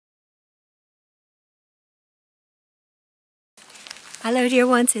Hello, dear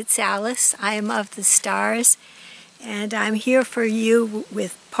ones, it's Alice. I am of the stars, and I'm here for you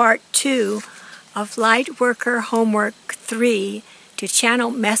with part 2 of Lightworker Homework 3 to channel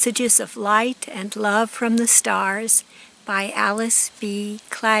messages of light and love from the stars by Alice B.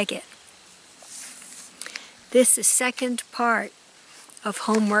 Clagett. This, the second part of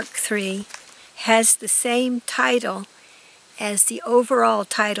Homework 3, has the same title as the overall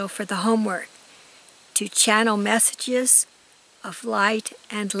title for the homework, to channel messages of light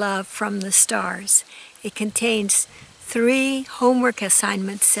and love from the stars. It contains 3 homework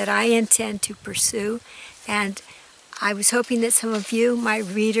assignments that I intend to pursue, and I was hoping that some of you, my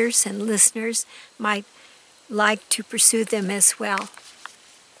readers and listeners, might like to pursue them as well.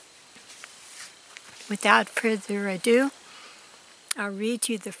 Without further ado, I'll read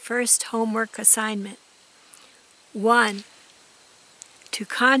you the first homework assignment. 1. To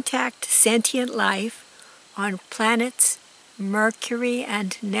contact sentient life on planets Mercury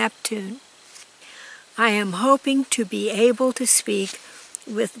and Neptune. I am hoping to be able to speak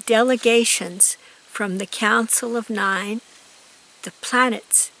with delegations from the Council of 9, the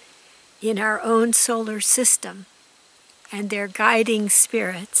planets in our own solar system, and their guiding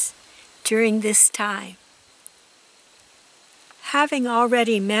spirits during this time. Having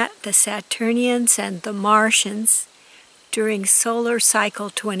already met the Saturnians and the Martians during solar cycle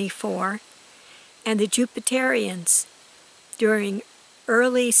 24, and the Jupiterians during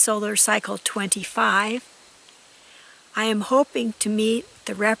early solar cycle 25, I am hoping to meet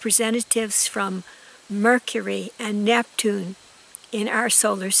the representatives from Mercury and Neptune in our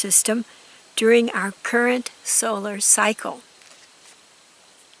solar system during our current solar cycle.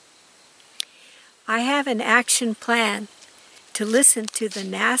 I have an action plan to listen to the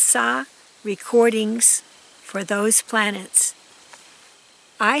NASA recordings for those planets.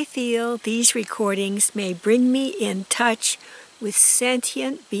 I feel these recordings may bring me in touch with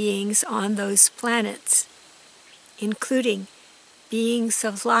sentient beings on those planets, including beings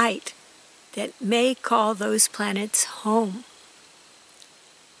of light that may call those planets home.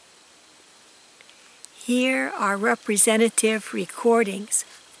 Here are representative recordings.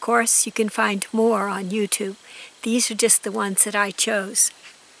 Of course, you can find more on YouTube. These are just the ones that I chose.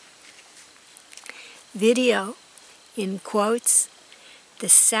 Video, in quotes, "The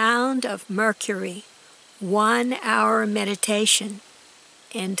Sound of Mercury, 1 hour meditation,"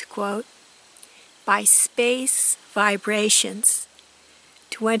 end quote, by Space Vibrations,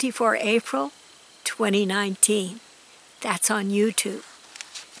 24 April 2019. That's on YouTube.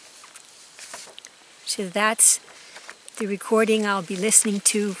 So that's the recording I'll be listening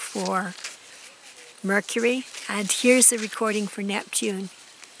to for Mercury, and here's the recording for Neptune.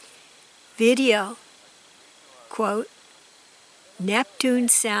 Video, quote, "Neptune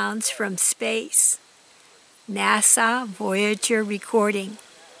sounds from space, NASA Voyager recording,"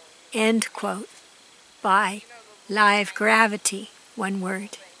 end quote, by Live Gravity, one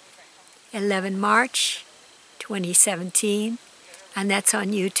word, 11 March 2017, and that's on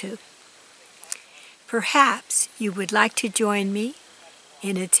YouTube. Perhaps you would like to join me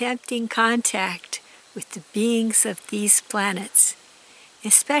in attempting contact with the beings of these planets,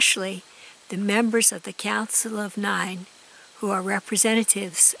 especially the members of the Council of 9 who are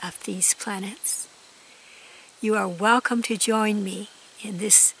representatives of these planets. You are welcome to join me in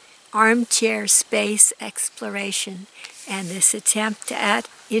this armchair space exploration and this attempt at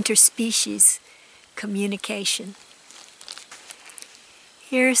interspecies communication.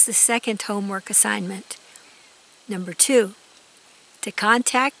 Here's the second homework assignment. Number 2, to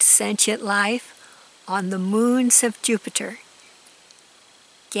contact sentient life on the moons of Jupiter,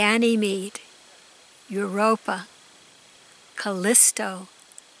 Ganymede, Europa, Callisto,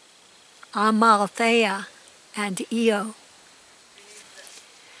 Amalthea, and Io.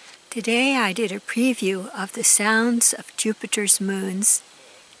 Today I did a preview of the sounds of Jupiter's moons,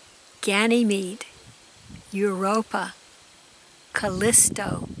 Ganymede, Europa,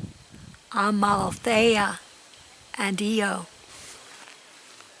 Callisto, Amalthea, and Io.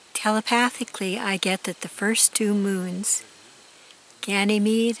 Telepathically, I get that the first 2 moons,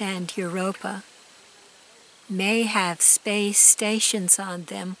 Ganymede and Europa, may have space stations on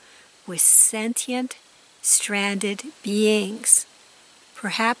them with sentient, stranded beings,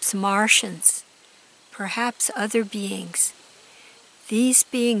 perhaps Martians, perhaps other beings. These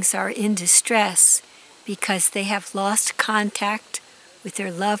beings are in distress because they have lost contact with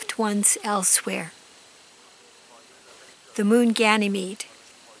their loved ones elsewhere. The moon Ganymede.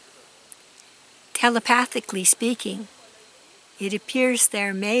 Telepathically speaking, it appears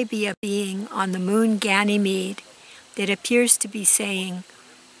there may be a being on the moon Ganymede that appears to be saying,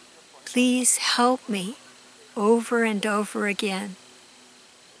 "Please help me," over and over again.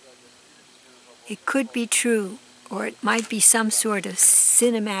 It could be true, or it might be some sort of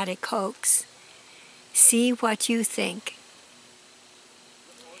cinematic hoax. See what you think.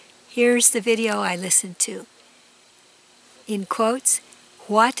 Here's the video I listened to. In quotes,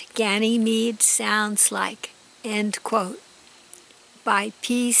 "What Ganymede Sounds Like," end quote, by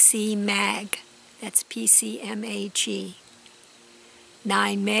PC Mag, that's PCMAG,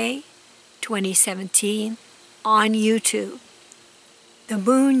 9 May 2017, on YouTube. The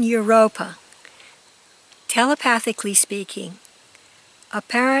moon Europa. Telepathically speaking,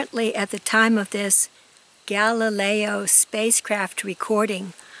 apparently at the time of this Galileo spacecraft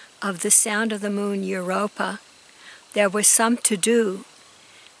recording of the sound of the moon Europa, there was some to-do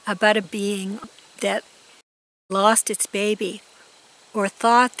about a being that lost its baby, or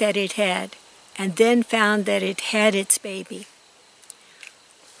thought that it had, and then found that it had its baby.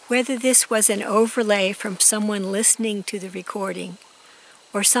 Whether this was an overlay from someone listening to the recording,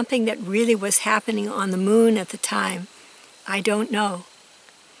 or something that really was happening on the moon at the time, I don't know.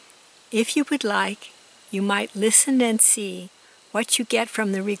 If you would like, you might listen and see what you get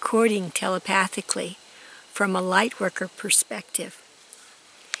from the recording telepathically, from a Lightworker perspective.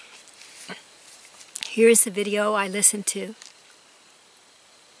 Here's the video I listened to.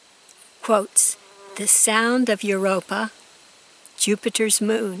 Quotes, "The sound of Europa, Jupiter's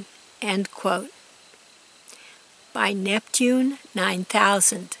moon," end quote, by Neptune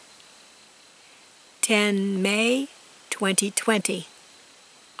 9000, 10 May 2020,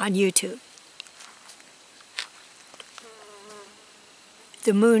 on YouTube.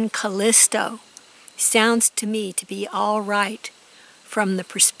 The moon Callisto sounds to me to be all right from the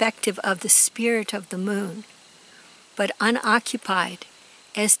perspective of the spirit of the moon, but unoccupied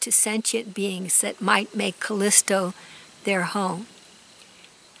as to sentient beings that might make Callisto their home.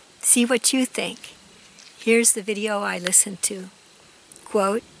 See what you think. Here's the video I listened to.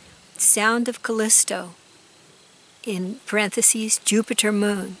 Quote, "Sound of Callisto," in parentheses, Jupiter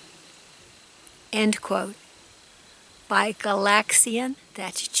moon, end quote, by Galaxian,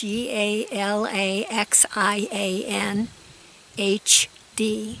 that's Galaxian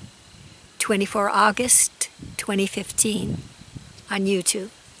HD, 24 August 2015, on YouTube.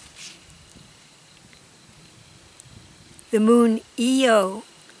 The moon Io,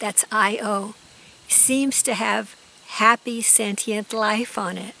 that's Io, seems to have happy sentient life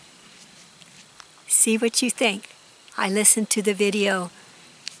on it. See what you think. I listened to the video,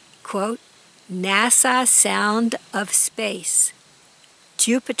 quote, "NASA Sound of Space,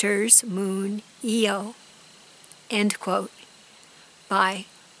 Jupiter's moon Io," end quote, by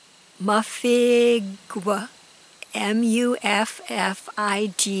Muffigwa, Muffigw,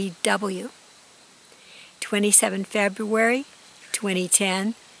 27 February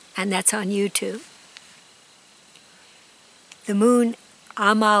 2010, and that's on YouTube. The moon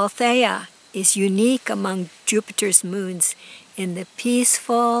Amalthea is unique among Jupiter's moons in the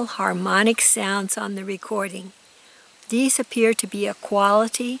peaceful, harmonic sounds on the recording. These appear to be a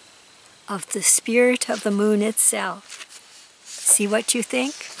quality of the spirit of the moon itself. See what you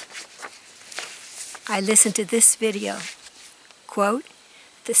think? I listened to this video. Quote,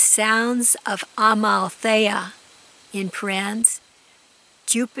 "The sounds of Amalthea," in parens,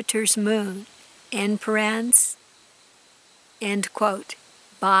 Jupiter's moon, end parens, end quote,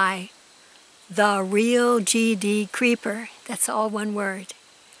 by The Real GD Creeper, that's all one word,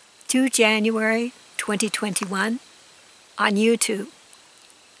 2 January 2021, on YouTube.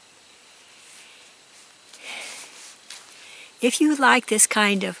 If you like this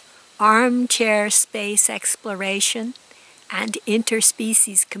kind of armchair space exploration and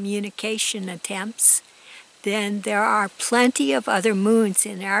interspecies communication attempts, then there are plenty of other moons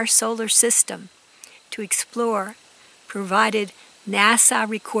in our solar system to explore, provided NASA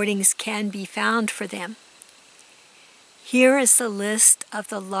recordings can be found for them. Here is the list of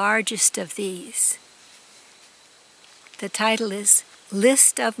the largest of these. The title is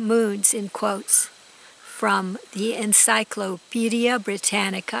 "List of Moons," in quotes, from the Encyclopedia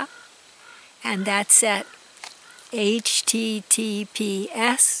Britannica, and that's at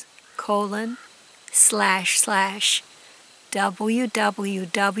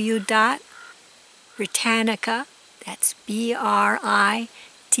https://www.britannica, that's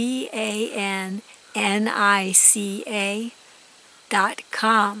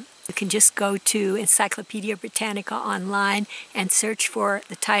BRITANNICA.com. You can just go to Encyclopedia Britannica online and search for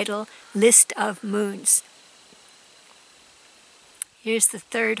the title, List of Moons. Here's the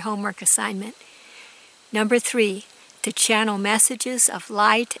third homework assignment. Number 3, to channel messages of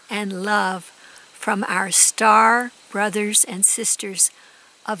light and love from our star brothers and sisters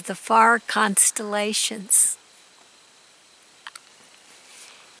of the far constellations.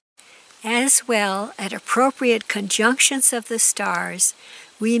 As well, at appropriate conjunctions of the stars,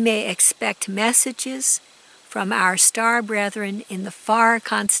 we may expect messages from our star brethren in the far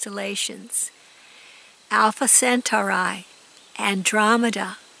constellations: Alpha Centauri,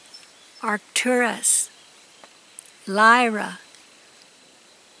 Andromeda, Arcturus, Lyra,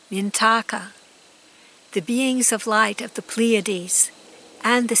 Mintaka, the beings of light of the Pleiades,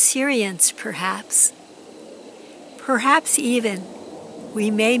 and the Sirians, perhaps. Perhaps even we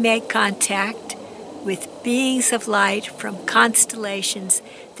may make contact with beings of light from constellations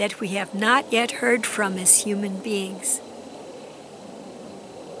that we have not yet heard from as human beings.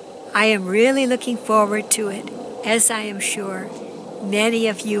 I am really looking forward to it, as I am sure many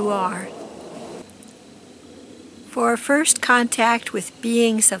of you are. For a first contact with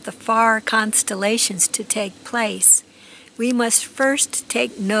beings of the far constellations to take place, we must first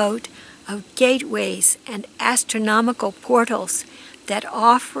take note of gateways and astronomical portals that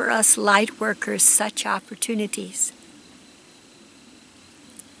offer us Lightworkers such opportunities.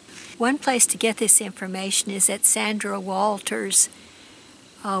 One place to get this information is at Sandra Walter's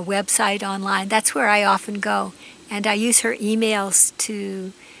website online. That's where I often go, and I use her emails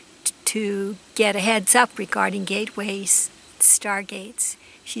to get a heads up regarding gateways, stargates.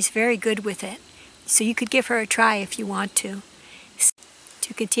 She's very good with it, so you could give her a try if you want to.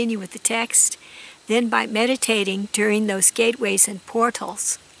 To continue with the text, then by meditating during those gateways and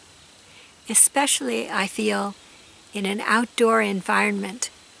portals, especially, I feel, in an outdoor environment,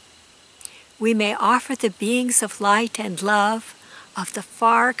 we may offer the beings of light and love of the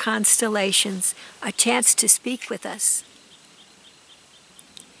far constellations a chance to speak with us.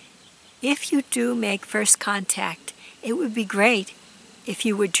 If you do make first contact, it would be great if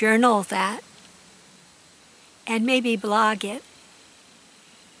you would journal that and maybe blog it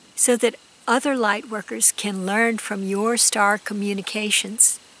so that other Lightworkers can learn from your star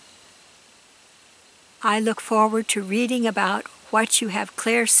communications. I look forward to reading about what you have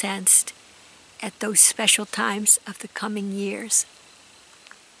clairsensed at those special times of the coming years.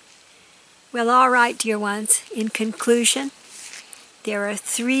 Well, all right, dear ones, in conclusion, there are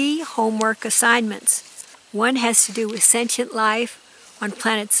 3 homework assignments. One has to do with sentient life on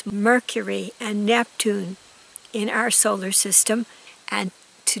planets Mercury and Neptune in our solar system, and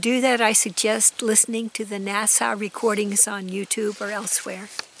to do that I suggest listening to the NASA recordings on YouTube or elsewhere.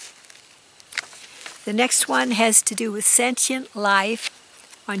 The next one has to do with sentient life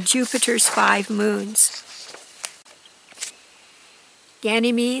on Jupiter's 5 moons: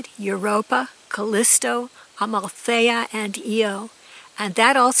 Ganymede, Europa, Callisto, Amalthea, and Io. And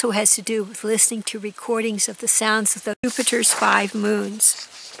that also has to do with listening to recordings of the sounds of the Jupiter's 5 moons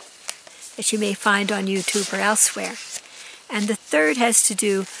that you may find on YouTube or elsewhere. And the third has to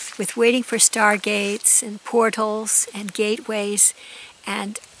do with waiting for stargates and portals and gateways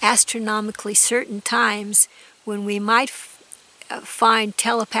and astronomically certain times when we might find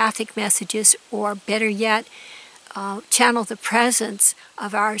telepathic messages, or better yet, channel the presence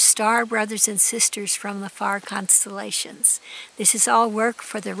of our star brothers and sisters from the far constellations. This is all work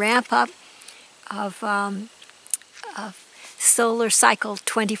for the ramp-up of Solar Cycle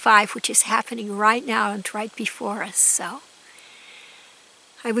 25, which is happening right now and right before us. So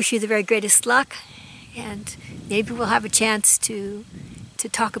I wish you the very greatest luck, and maybe we'll have a chance to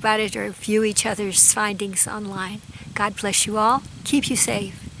talk about it or view each other's findings online. God bless you all, keep you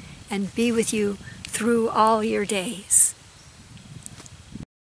safe, and be with you through all your days.